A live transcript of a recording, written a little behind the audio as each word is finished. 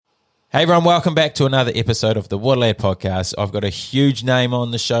Hey everyone, welcome back to another episode of the Waterlad Podcast. I've got a huge name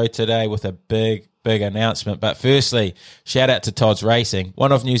on the show today with a big announcement. But firstly, shout out to Todd's Racing,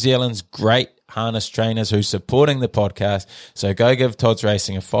 one of New Zealand's great harness trainers who's supporting the podcast. So go give Todd's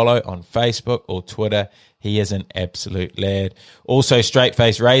Racing a follow on Facebook or Twitter. He is an absolute lad. Also, Straight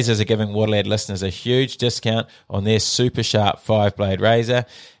Face Razors are giving Waterlad listeners a huge discount on their super sharp 5-blade razor.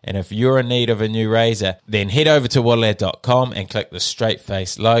 And if you're in need of a new razor, then head over to waterlad.com and click the Straight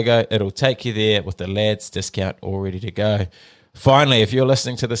Face logo. It'll take you there with the lads discount all ready to go. Finally, if you're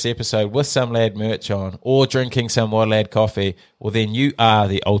listening to this episode with some lad merch on or drinking some Waterlad coffee, well then you are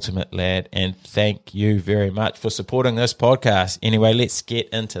the ultimate lad, and thank you very much for supporting this podcast. Anyway, let's get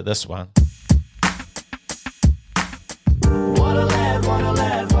into this one. What a lad, what a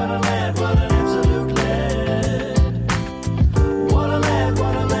lad, what a lad, what an absolute lad. What a lad,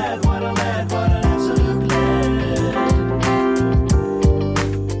 what a lad, what a lad, what an absolute lad.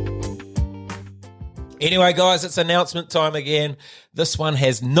 Anyway, guys, it's announcement time again. This one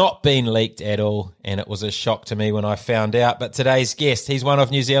has not been leaked at all, and it was a shock to me when I found out. But today's guest, he's one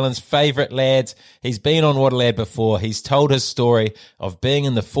of New Zealand's favourite lads. He's been on Waterlad before. He's told his story of being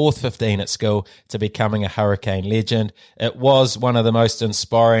in the 4th 15 at school to becoming a Hurricane legend. It was one of the most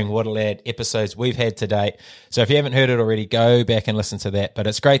inspiring Waterlad episodes we've had to date. So if you haven't heard it already, go back and listen to that. But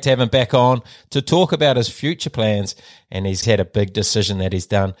it's great to have him back on to talk about his future plans, and he's had a big decision that he's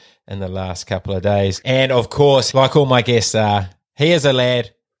done in the last couple of days. And of course, like all my guests are, he is a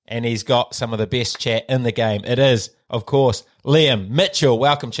lad, and he's got some of the best chat in the game. It is, of course, Liam Mitchell.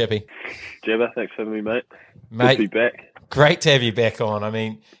 Welcome, Chippy. Jabba, thanks for having me, mate. Mate, good to be back. Great to have you back on. I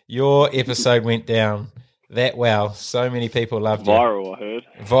mean, your episode went down that well. So many people loved you. Viral, I heard.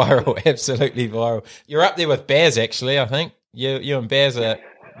 Viral, absolutely viral. You're up there with Baz, actually, I think. You and Baz are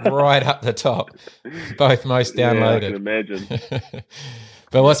right up the top, both most downloaded. Yeah, I can imagine.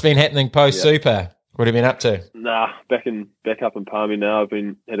 But what's been happening post-Super? What have you been up to? Nah, back up in Palmy now. I've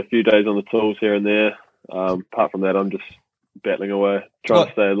had a few days on the tools here and there. Apart from that, I'm just battling away, trying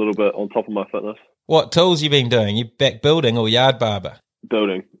to stay a little bit on top of my fitness. What tools you been doing? You back building or yard barber?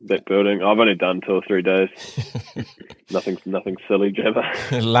 Back building. I've only done 2 or 3 days. nothing silly,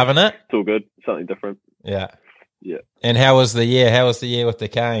 Jabba. Loving it? It's all good. Something different. Yeah. Yeah. And how was the year? How was the year with the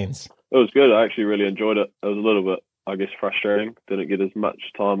Canes? It was good. I actually really enjoyed it. It was a little bit, I guess, frustrating. Didn't get as much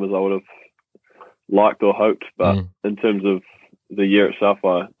time as I would have liked or hoped, but in terms of the year itself,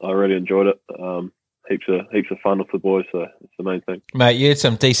 I really enjoyed it. Heaps of fun with the boys, so it's the main thing. Mate, you had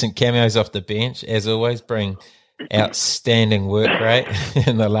some decent cameos off the bench, as always. Bring outstanding work rate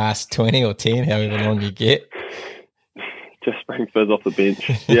in the last 20 or 10, however long you get. Just bring Fizz off the bench.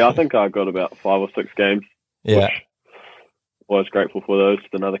 Yeah, I think I got about 5 or 6 games. Yeah. I was grateful for those.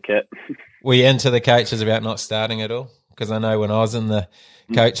 Just another cat. Were you into the coaches about not starting at all? Because I know when I was in the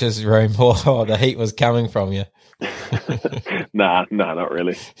coaches' room, the heat was coming from you. Nah, not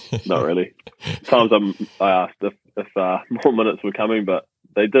really. Not really. Times I asked if more minutes were coming, but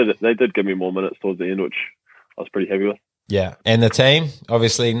they did give me more minutes towards the end, which I was pretty happy with. Yeah. And the team,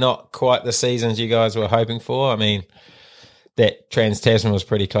 obviously not quite the seasons you guys were hoping for. I mean, that Trans-Tasman was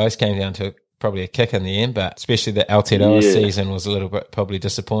pretty close, came down to probably a kick in the end, but especially the Aotearoa season was a little bit probably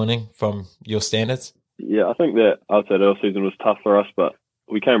disappointing from your standards. Yeah, I think that Aotearoa season was tough for us, but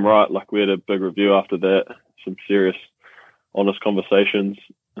we came right. Like, we had a big review after that, some serious, honest conversations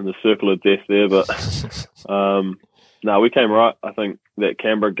in the circle of death there. But we came right. I think that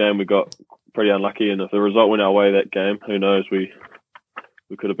Canberra game we got pretty unlucky, and if the result went our way that game, who knows? We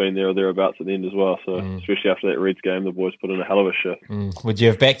could have been there or thereabouts at the end as well. So especially after that Reds game, the boys put in a hell of a shift. Would you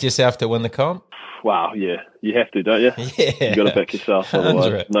have backed yourself to win the comp? Wow, yeah. You have to, don't you? Yeah. You got to back yourself,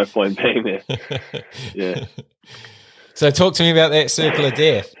 otherwise no point being there. Yeah. So talk to me about that circle of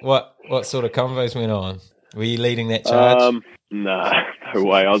death. What sort of convos went on? Were you leading that charge? Nah, no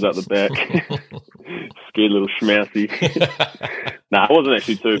way. I was at the back. Scared little schmousy. Nah, it wasn't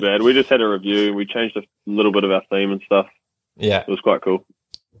actually too bad. We just had a review. We changed a little bit of our theme and stuff. Yeah. It was quite cool.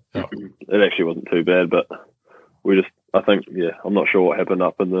 Oh. It actually wasn't too bad, but I'm not sure what happened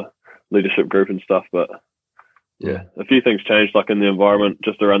up in the leadership group and stuff, but yeah, a few things changed, like in the environment,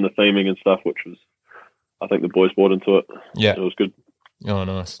 just around the theming and stuff, which was, I think the boys bought into it. Yeah. It was good. Oh,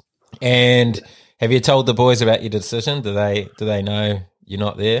 nice. And have you told the boys about your decision? Do they know you're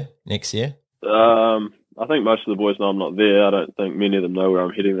not there next year? I think most of the boys know I'm not there. I don't think many of them know where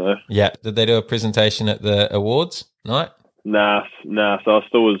I'm heading, though. Yeah. Did they do a presentation at the awards night? Nah. So I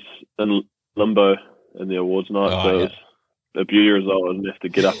still was in limbo in the awards night. It was a beauty result. I didn't have to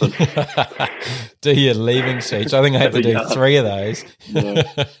get up and do your leaving speech. I think I had to do 3 of those.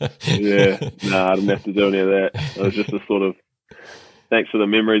 Yeah. I didn't have to do any of that. It was just a sort of thanks for the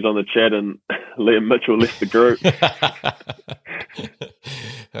memories on the chat, and Liam Mitchell left the group.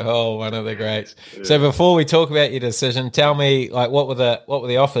 Oh, one of the greats. Yeah. So before we talk about your decision, tell me, like, what were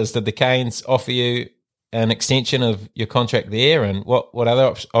the offers? Did the Canes offer you an extension of your contract there, and what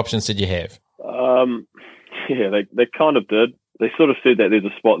other options did you have? Yeah, they kind of did. They sort of said that there's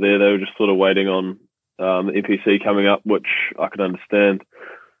a spot there. They were just sort of waiting on the NPC coming up, which I could understand.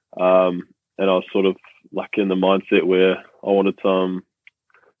 And I was sort of like in the mindset where I wanted some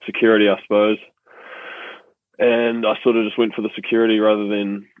security, I suppose. And I sort of just went for the security rather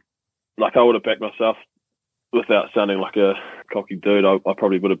than, like, I would have backed myself without sounding like a cocky dude. I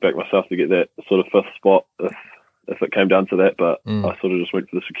probably would have backed myself to get that sort of fifth spot if it came down to that. But I sort of just went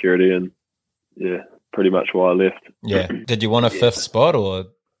for the security, and yeah, pretty much why I left. Yeah. Did you want a fifth spot, or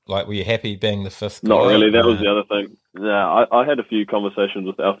like were you happy being the fifth guy? Not really. That was the other thing. No, I had a few conversations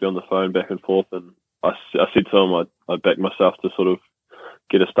with Alfie on the phone back and forth, and I said to him I backed myself to sort of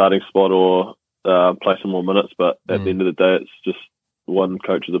get a starting spot or play some more minutes, but at the end of the day, it's just one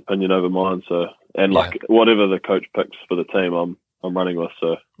coach's opinion over mine. So, and like whatever the coach picks for the team, I'm running with.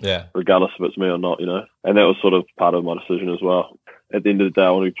 So, yeah, regardless if it's me or not, you know. And that was sort of part of my decision as well. At the end of the day,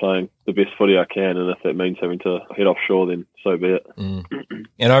 I want to be playing the best footy I can, and if that means having to head offshore, then so be it.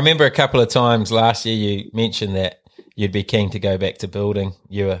 And I remember a couple of times last year you mentioned that you'd be keen to go back to building.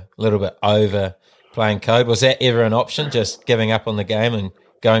 You were a little bit over playing code. Was that ever an option, just giving up on the game and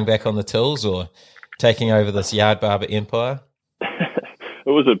going back on the tools, or taking over this yard barber empire?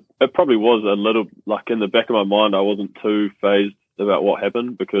 It probably was a little, like, in the back of my mind, I wasn't too phased about what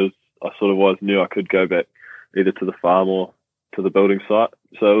happened, because I sort of always knew I could go back either to the farm or to the building site.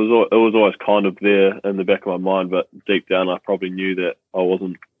 So it was always kind of there in the back of my mind, but deep down I probably knew that I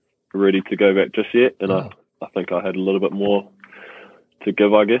wasn't ready to go back just yet, and I think I had a little bit more to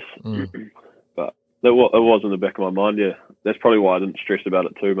give, I guess. But it was in the back of my mind, yeah. That's probably why I didn't stress about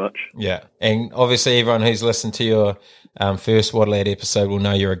it too much. Yeah, and obviously everyone who's listened to your first What a Lad episode will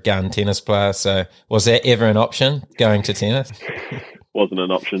know you're a gun tennis player. So was that ever an option, going to tennis? Wasn't an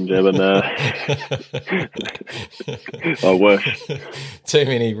option, Jabba, no. I wish. Too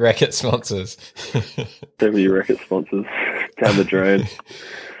many racket sponsors. Too many racket sponsors. Down the drain.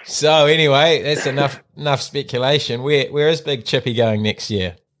 So anyway, that's enough speculation. Where is Big Chippy going next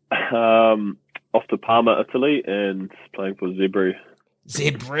year? Off to Parma, Italy, and playing for Zebri.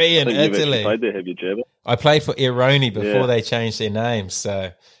 Zebri in Italy. You've played there, have you, Jabba? I played for Aironi before they changed their names.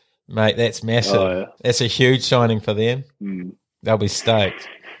 So, mate, that's massive. Oh, yeah. That's a huge signing for them. They'll be stoked.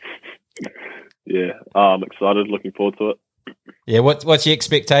 Yeah, I'm excited. Looking forward to it. Yeah, what's your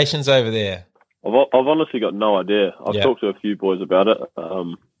expectations over there? I've honestly got no idea. I've talked to a few boys about it.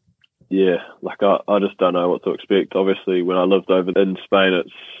 Yeah, like I just don't know what to expect. Obviously, when I lived over in Spain,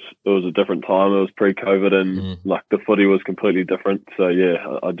 it was a different time. It was pre-COVID, and like the footy was completely different. So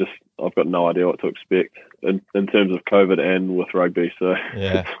yeah, I've got no idea what to expect in terms of COVID and with rugby. So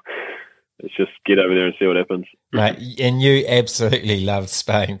yeah, it's just get over there and see what happens. Mate, and you absolutely loved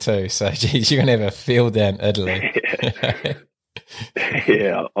Spain too. So geez, you're gonna have a field down Italy.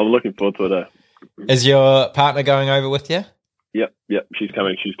 Yeah, I'm looking forward to it. Is your partner going over with you? Yep. She's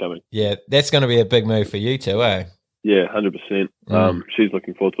coming. Yeah, that's going to be a big move for you too, eh? Yeah, 100%. She's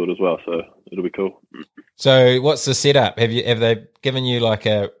looking forward to it as well, so it'll be cool. So, what's the setup? Have they given you like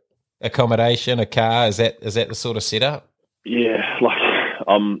a accommodation, a car? Is that the sort of setup? Yeah, like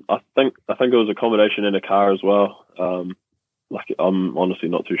I think it was accommodation and a car as well. Like I'm honestly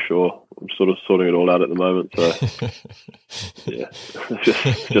not too sure. I'm sort of sorting it all out at the moment. So yeah,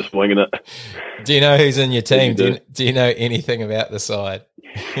 just winging it. Do you know who's in your team? Do you know anything about the side?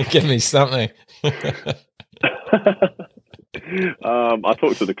 Give me something. I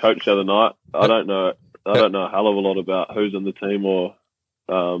talked to the coach the other night. I don't know a hell of a lot about who's in the team or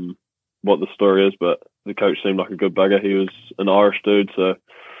what the story is, but the coach seemed like a good bugger. He was an Irish dude, so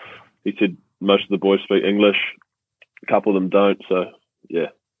he said most of the boys speak English. A couple of them don't, so yeah.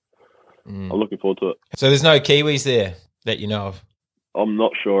 I'm looking forward to it. So there's no Kiwis there that you know of? I'm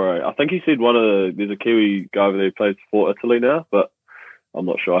not sure. I think he said there's a Kiwi guy over there who plays for Italy now, but I'm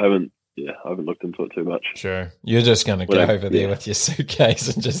not sure. I haven't looked into it too much. Sure. You're just going to go over there with your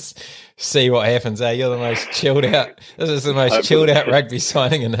suitcase and just see what happens, eh? You're the most chilled out. This is the most chilled out rugby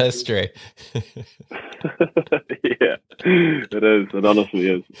signing in history. Yeah, it is. It honestly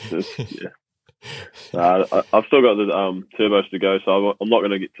is. Yeah. I've still got the turbos to go, so I'm not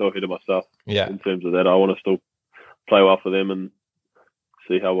going to get too ahead of myself. Yeah. In terms of that, I want to still play well for them and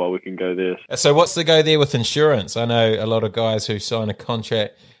see how well we can go there. So what's the go there with insurance? I know a lot of guys who sign a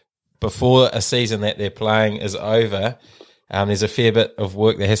contract before a season that they're playing is over. There's a fair bit of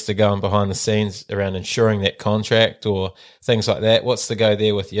work that has to go on behind the scenes around ensuring that contract or things like that. What's the go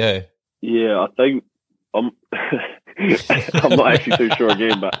there with you? Yeah, I think I'm I'm not actually too sure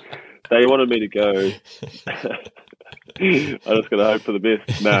again, but they wanted me to go. I just got to hope for the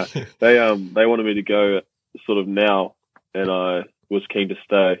best. Nah, they wanted me to go sort of now, and I was keen to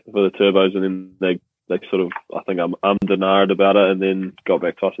stay for the Turbos, and then they sort of, I think I'm denied about it, and then got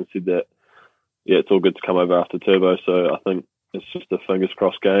back to us and said that yeah, it's all good to come over after Turbo. So I think it's just a fingers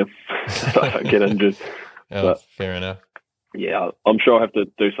crossed game. I don't get injured. But, fair enough. Yeah, I'm sure I have to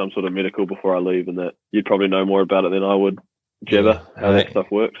do some sort of medical before I leave, and that you'd probably know more about it than I would, Jebba, how that stuff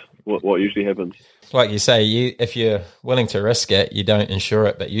works, what usually happens. Like you say, if you're willing to risk it, you don't insure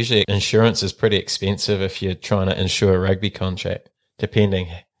it, but usually insurance is pretty expensive if you're trying to insure a rugby contract, depending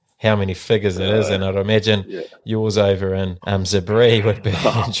how many figures it is. And I'd imagine yours over in Zabri would be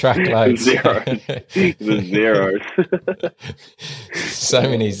in truckloads. The zeros. So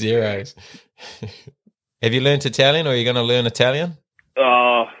many zeros. Have you learned Italian, or are you going to learn Italian?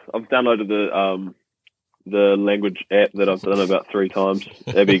 I've downloaded the language app that I've done about 3 times.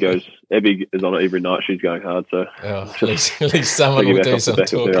 Abby is on it every night. She's going hard, so at least someone will do some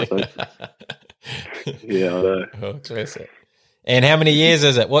talking. Yeah, I know. Oh, classic. And how many years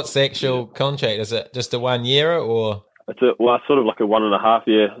is it? What's the actual contract? Is it just a 1 year, or? It's sort of like a 1.5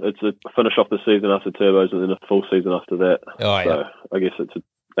 year. It's a finish off the season after Turbos, and then a full season after that. Oh, yeah. So I guess it's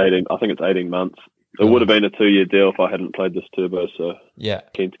 18. I think it's 18 months. It would have been a 2-year deal if I hadn't played this Turbo, so yeah,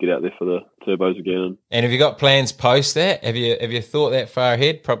 keen to get out there for the Turbos again. And have you got plans post that? Have you thought that far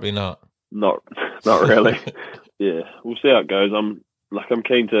ahead? Probably not. Not really. Yeah, we'll see how it goes. I'm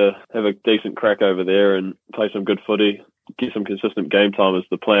keen to have a decent crack over there and play some good footy, get some consistent game time is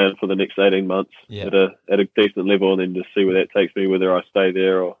the plan for the next 18 months at a decent level, and then just see where that takes me, whether I stay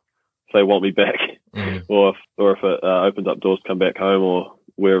there or if they want me back, or if it opens up doors to come back home or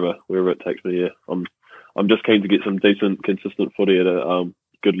wherever it takes me. Yeah, I'm just keen to get some decent, consistent footy at a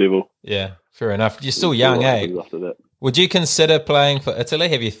good level. Yeah, fair enough. You're still young, eh? After that. Would you consider playing for Italy?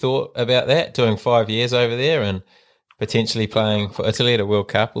 Have you thought about that, doing 5 years over there and potentially playing for Italy at a World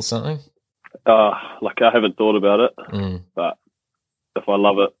Cup or something? I haven't thought about it, but if I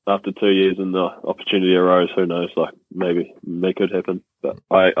love it after 2 years and the opportunity arose, who knows? Maybe it could happen, but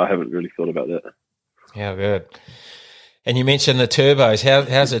I haven't really thought about that. How good. And you mentioned the Turbos.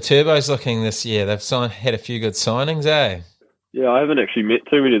 How's the Turbos looking this year? They've had a few good signings, eh? Yeah, I haven't actually met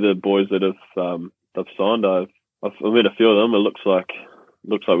too many of the boys that have signed. I've met a few of them. It looks like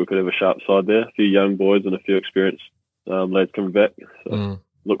we could have a sharp side there. A few young boys and a few experienced lads coming back. So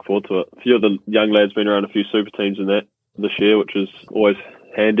look forward to it. A few of the young lads been around a few super teams in that this year, which is always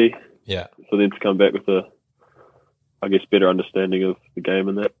handy. Yeah, for them to come back with a, I guess, better understanding of the game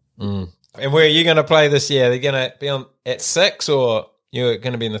and that. And where are you going to play this year? Are you going to be on at 6, or you're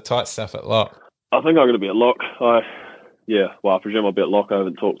going to be in the tight stuff at lock? I think I'm going to be at lock. I presume I'll be at lock. I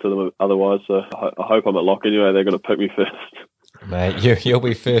haven't talked to them otherwise, so I hope I'm at lock anyway. They're going to pick me first. Mate, you'll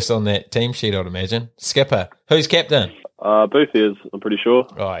be first on that team sheet, I'd imagine. Skipper. Who's captain? Booth is, I'm pretty sure.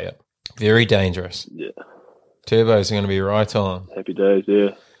 Oh, yeah. Very dangerous. Yeah. Turbos are going to be right on. Happy days, yeah.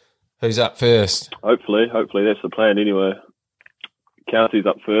 Who's up first? Hopefully that's the plan anyway. County's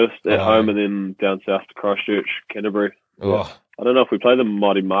up first at home, and then down south to Christchurch, Canterbury. Oh. Yeah. I don't know if we play the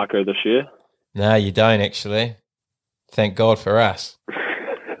Mighty Marco this year. No, you don't actually. Thank God for us.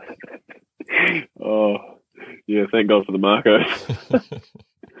 Oh, yeah, thank God for the Marcos.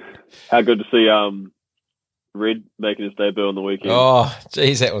 How good to see Red making his debut on the weekend. Oh,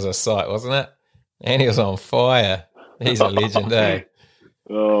 geez, that was a sight, wasn't it? And he was on fire. He's a legend, eh?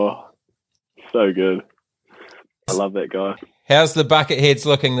 Oh, so good. I love that guy. How's the Bucketheads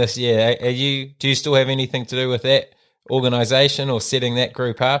looking this year? Do you still have anything to do with that organisation or setting that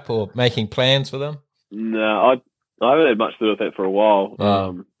group up or making plans for them? No, I haven't had much to do with that for a while.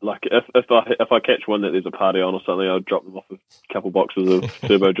 If I catch one that there's a party on or something, I'll drop them off a couple boxes of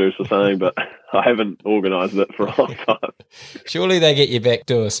turbo juice or something, but I haven't organised it for a long time. Surely they get you back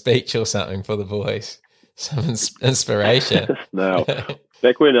to a speech or something for the boys. Some inspiration. No.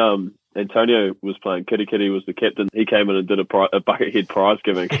 Back when Antonio was playing, Kitty was the captain, he came in and did a Buckethead prize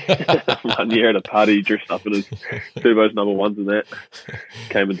giving 1 year at a party, dressed up in his Turbo's number ones and that.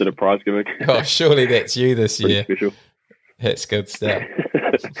 Came and did a prize giving. Oh, surely that's you this year. Special. That's good stuff.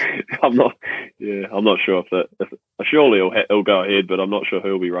 I'm not sure if surely it'll go ahead, but I'm not sure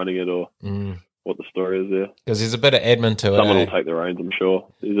who'll be running it or what the story is there. Because there's a bit of admin to it. Someone will take the reins, I'm sure.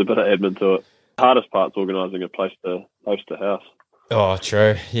 There's a bit of admin to it. The hardest part's organising a place to host a house. Oh,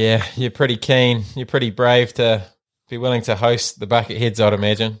 true. Yeah, you're pretty keen. You're pretty brave to be willing to host the Bucketheads, I'd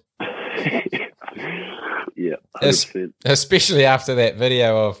imagine. Yeah. 100%. especially after that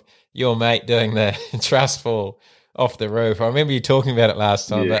video of your mate doing the trust fall off the roof. I remember you talking about it last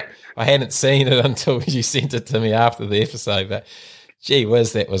time, Yeah. but I hadn't seen it until you sent it to me after the episode. But gee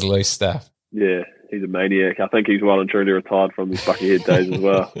whiz, that was loose stuff. Yeah, he's a maniac. I think he's well and truly retired from his Buckethead days as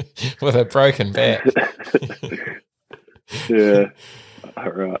well. With a broken back. Yeah. All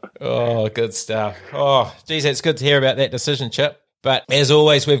right. Oh, good stuff. Oh, geez, it's good to hear about that decision, Chip. But as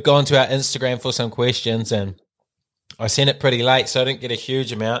always, we've gone to our Instagram for some questions, and I sent it pretty late, so I didn't get a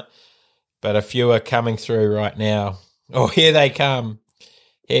huge amount, but a few are coming through right now. Oh, here they come.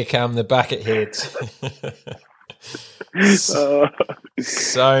 Here come the bucket heads.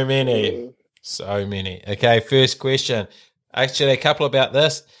 So many. So many. Okay, first question. Actually, a couple about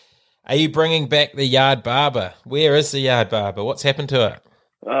this. Are you bringing back the Yard Barber? Where is the Yard Barber? What's happened to it?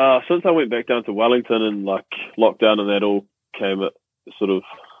 Since I went back down to Wellington and like lockdown and that all came at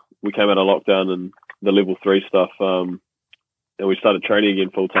we came out of lockdown and the level 3 stuff, and we started training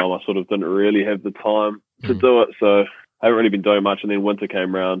again full time. I sort of didn't really have the time to do it, so I haven't really been doing much. And then winter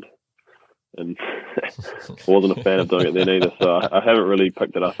came round, and wasn't a fan of doing it then either. So I haven't really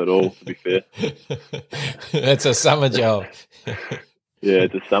picked it up at all, to be fair. It's a summer job. Yeah,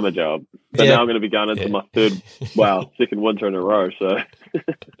 it's a summer job. But Yeah. now I'm going to be going into my second winter in a row. So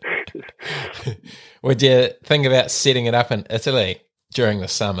Would you think about setting it up in Italy during the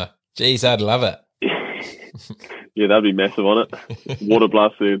summer? Geez, I'd love it. yeah, that'd be massive on it. Water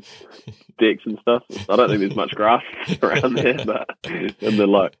blasted decks and stuff. I don't think there's much grass around there, but in the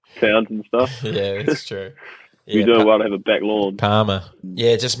like towns and stuff, Yeah, that's true. you're doing well to have a back lawn. Palmer.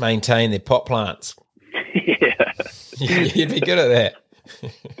 Yeah, just maintain their pot plants. Yeah. You'd be good at that.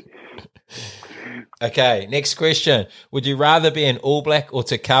 Okay, next question. Would you rather be an All Black or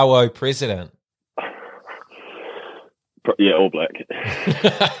Takao president? Yeah, all black.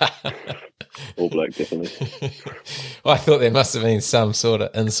 All black, definitely. I thought there must have been some sort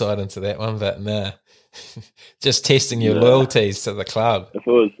of insight into that one, but nah. Just testing your loyalties to the club. If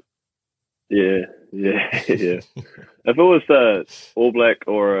it was, yeah. If it was all black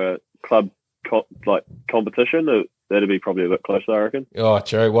or a club competition, that'd be probably a bit closer, I reckon. Oh,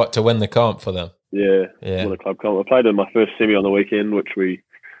 true. What, to win the comp for them? Yeah, Yeah. won a club comp. I played in my first semi on the weekend, which we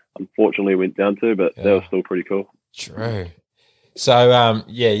unfortunately went down to, but that was still pretty cool. True. So,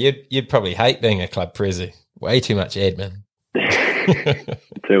 you'd probably hate being a club prezi. Way too much admin.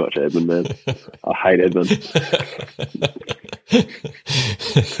 Too much admin, man. I hate admin.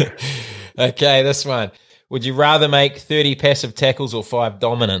 Okay, this one. Would you rather make 30 passive tackles or 5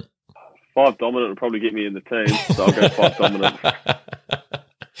 dominant? 5 dominant would probably get me in the team, so I'll go 5 dominant.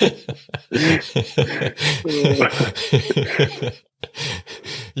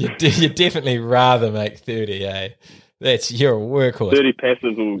 You'd definitely rather make 30, eh? You're a workhorse. 30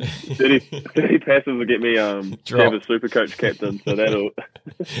 passes will get me to have a super coach captain, so that'll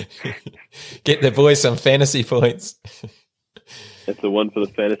Get the boys some fantasy points. that's the one for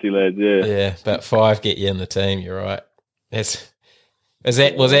the fantasy lads, yeah. Yeah, but 5 get you in the team, you're right. Was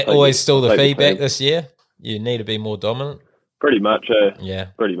that always still the I'll take the feedback team. this year? You need to be more dominant? Pretty much, Yeah.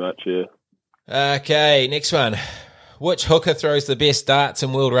 Pretty much, yeah. Okay, next one. Which hooker throws the best darts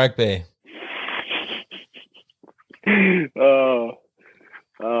in world rugby?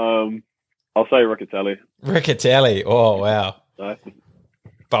 I'll say Riccatelli. Riccatelli. Oh, wow. No,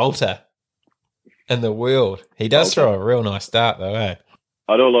 Bolter in the world. He does throw a real nice dart, though, eh?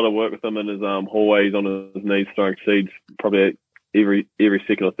 I do a lot of work with him in his hallways on his knees throwing seeds probably every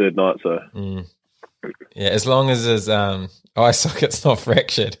second or third night. So Yeah, as long as his eye socket's not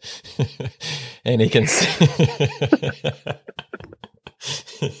fractured and he can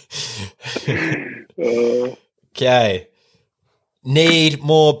Okay. Need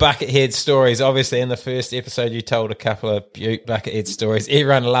more Buckethead stories. Obviously, in the first episode, you told a couple of Butte Buckethead stories.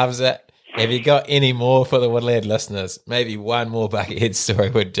 Everyone loves it. Have you got any more for the Woodland listeners? Maybe one more Buckethead story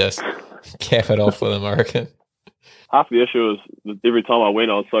would just cap it off for them, I reckon. half the issue is that every time I went,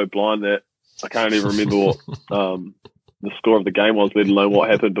 I was so blind that I can't even remember what the score of the game was, let alone what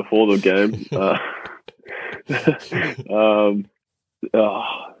happened before the game.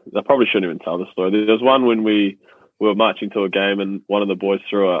 I probably shouldn't even tell the story. There was one when we were marching to a game and one of the boys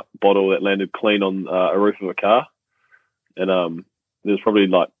threw a bottle that landed clean on a roof of a car. And there was probably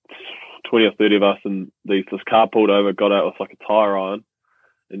like 20 or 30 of us, and this car pulled over, got out with like a tyre iron,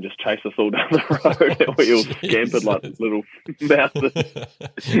 and just chased us all down the road. And we all scampered like little mouses.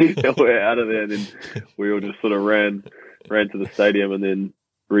 And we were out of there, and then we all just sort of ran to the stadium and then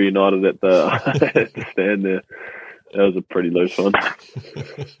reunited at the stand there. That was a pretty loose one.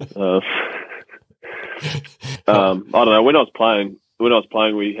 I don't know. When I was playing,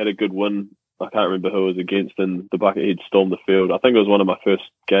 we had a good win I can't remember who it was against, and the Buckethead stormed the field. I think it was one of my first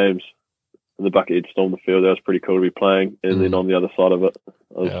games, and the Buckethead stormed the field. That was pretty cool to be playing. And then on the other side of it,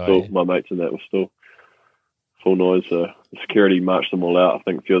 my mates and that were still full noise. So the security marched them all out. I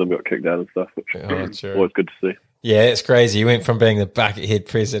think a few of them got kicked out and stuff, which always good to see. Yeah, it's crazy. You went from being the Buckethead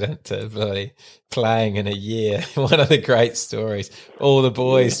president to bloody playing in a year. One of the great stories. All the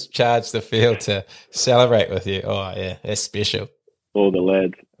boys charged the field to celebrate with you. Oh, yeah, that's special. All the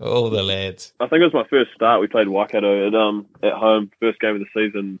lads. I think it was my first start. We played Waikato at home. First game of the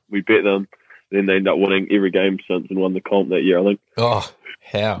season. We bet them. Then they ended up winning every game since and won the comp that year, I think. Oh,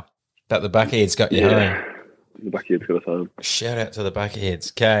 how? But the Bucketheads got you home. The Bucketheads got us home. Shout out to the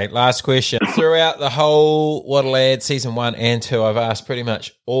Bucketheads. Okay, last question. Throughout the whole What a Lad season 1 and 2, I've asked pretty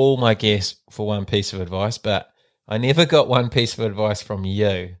much all my guests for one piece of advice, but I never got one piece of advice from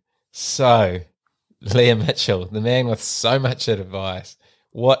you. So, Liam Mitchell, the man with so much advice,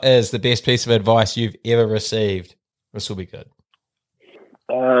 what is the best piece of advice you've ever received? This will be good.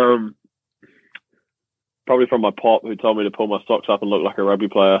 Probably from my pop, who told me to pull my socks up and look like a rugby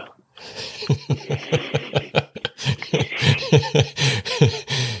player.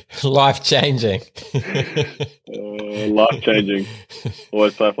 Life-changing. Life-changing.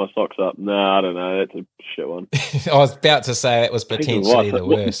 Always play with my socks up. Nah, I don't know. That's a shit one. I was about to say that was potentially the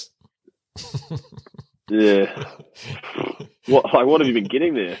worst. Yeah. What have you been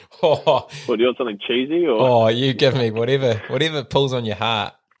getting there? What, do you want something cheesy? Or? Oh, you give me whatever pulls on your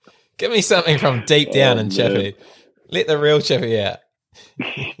heart. Give me something from deep down in Chippy. Let the real Chippy out.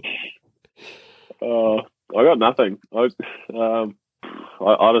 I got nothing. I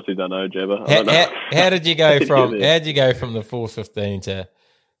honestly don't know, Jabba. How did you go from the 415 to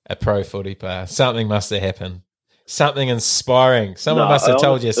a pro footy player? Something must have happened. Something inspiring. Someone must have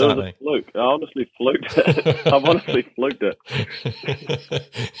told you something. It was a fluke. I honestly fluked it. I've honestly fluked it.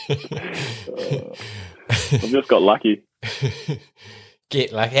 I've just got lucky.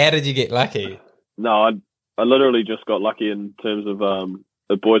 Get lucky? How did you get lucky? No, I literally just got lucky in terms of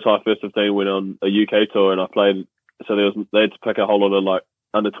the boys high first 15 went on a UK tour, and I played. So they had to pick a whole lot of like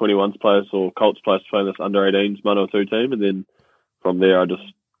under 21s players or Colts players to play in this under 18s 1 or 2 team, and then from there I just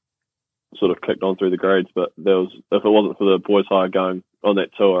sort of kicked on through the grades. But if it wasn't for the boys high going on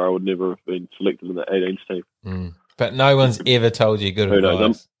that tour, I would never have been selected in the 18s team. But no one's ever told you good advice. Who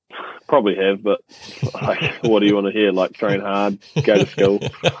knows? Probably have, but like, what do you want to hear? Like, train hard, go to school.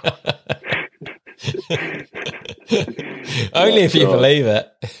 Only if you believe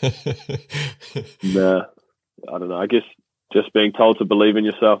it. Nah, I don't know. I guess just being told to believe in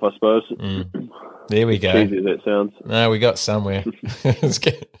yourself, I suppose. There we go. As easy as that sounds. No, we got somewhere.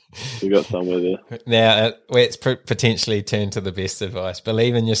 We got somewhere there. Now, let's potentially turn to the best advice.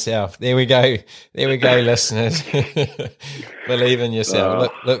 Believe in yourself. There we go. There we go, listeners. Believe in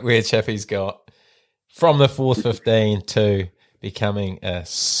yourself. Look where Chippy's got. From the 4th 15 to becoming a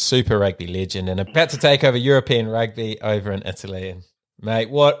Super Rugby legend and about to take over European rugby over in Italy. And mate,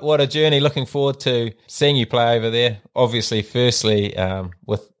 what a journey. Looking forward to seeing you play over there. Obviously, firstly,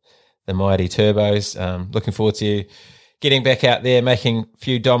 with the mighty Turbos. Looking forward to you getting back out there, making a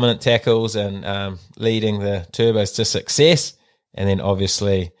few dominant tackles and leading the Turbos to success. And then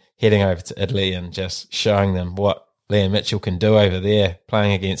obviously heading over to Italy and just showing them what Liam Mitchell can do over there,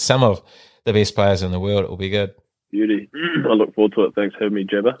 playing against some of the best players in the world. It will be good. Beauty. I look forward to it. Thanks for having me,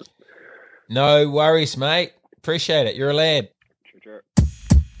 Jabba. No worries, mate. Appreciate it. You're a lad.